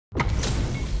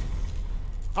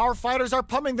Our fighters are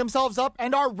pumping themselves up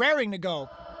and are raring to go.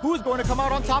 Who's going to come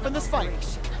out on top in this fight?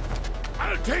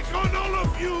 I'll take on all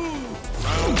of you!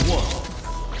 Round 1.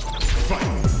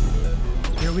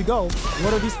 Fight! Here we go.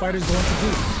 What are these fighters going to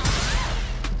do?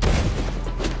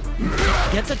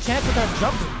 Gets a chance with that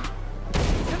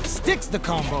jump. Sticks the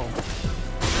combo.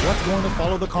 What's going to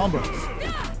follow the combos?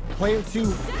 Player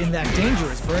 2 in that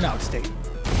dangerous burnout state.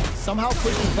 Somehow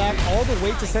pushes back all the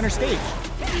way to center stage.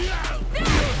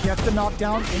 Gets the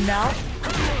knockdown, and now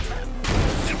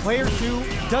Player 2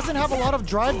 doesn't have a lot of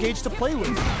drive gauge to play with.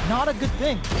 Not a good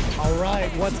thing. All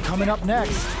right, what's coming up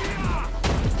next?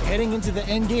 Heading into the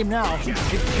end game now.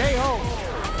 It's KO.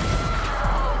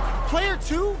 Player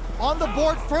 2 on the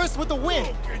board first with the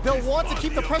win. They'll want to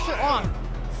keep the pressure on.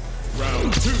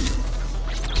 Round 2.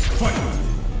 Fight!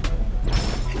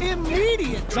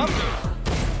 Immediate jumping.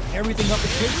 Everything up,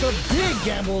 it takes a big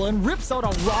gamble and rips out a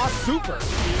raw super.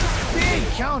 Big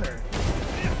counter.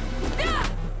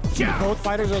 Both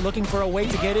fighters are looking for a way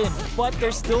to get in, but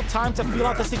there's still time to feel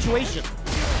out the situation.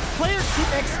 Player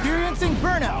 2 experiencing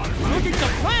burnout, looking to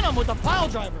plant him with a pile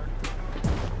driver.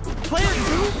 Player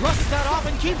 2 brushes that off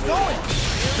and keeps going.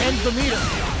 Bends the meter,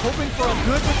 hoping for a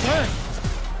good return.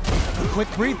 A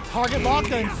quick brief target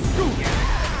lock and scoop.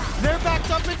 They're backed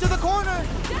up into the corner.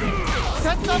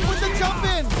 Sets up with the jump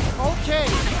in. Okay.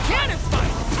 Cannon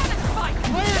spike.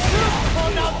 Player 2.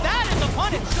 Oh, now that is a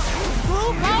punish.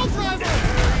 Blue pile driver.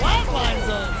 Flatlines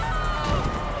him.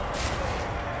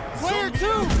 Player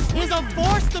 2 is a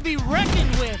force to be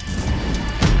reckoned with.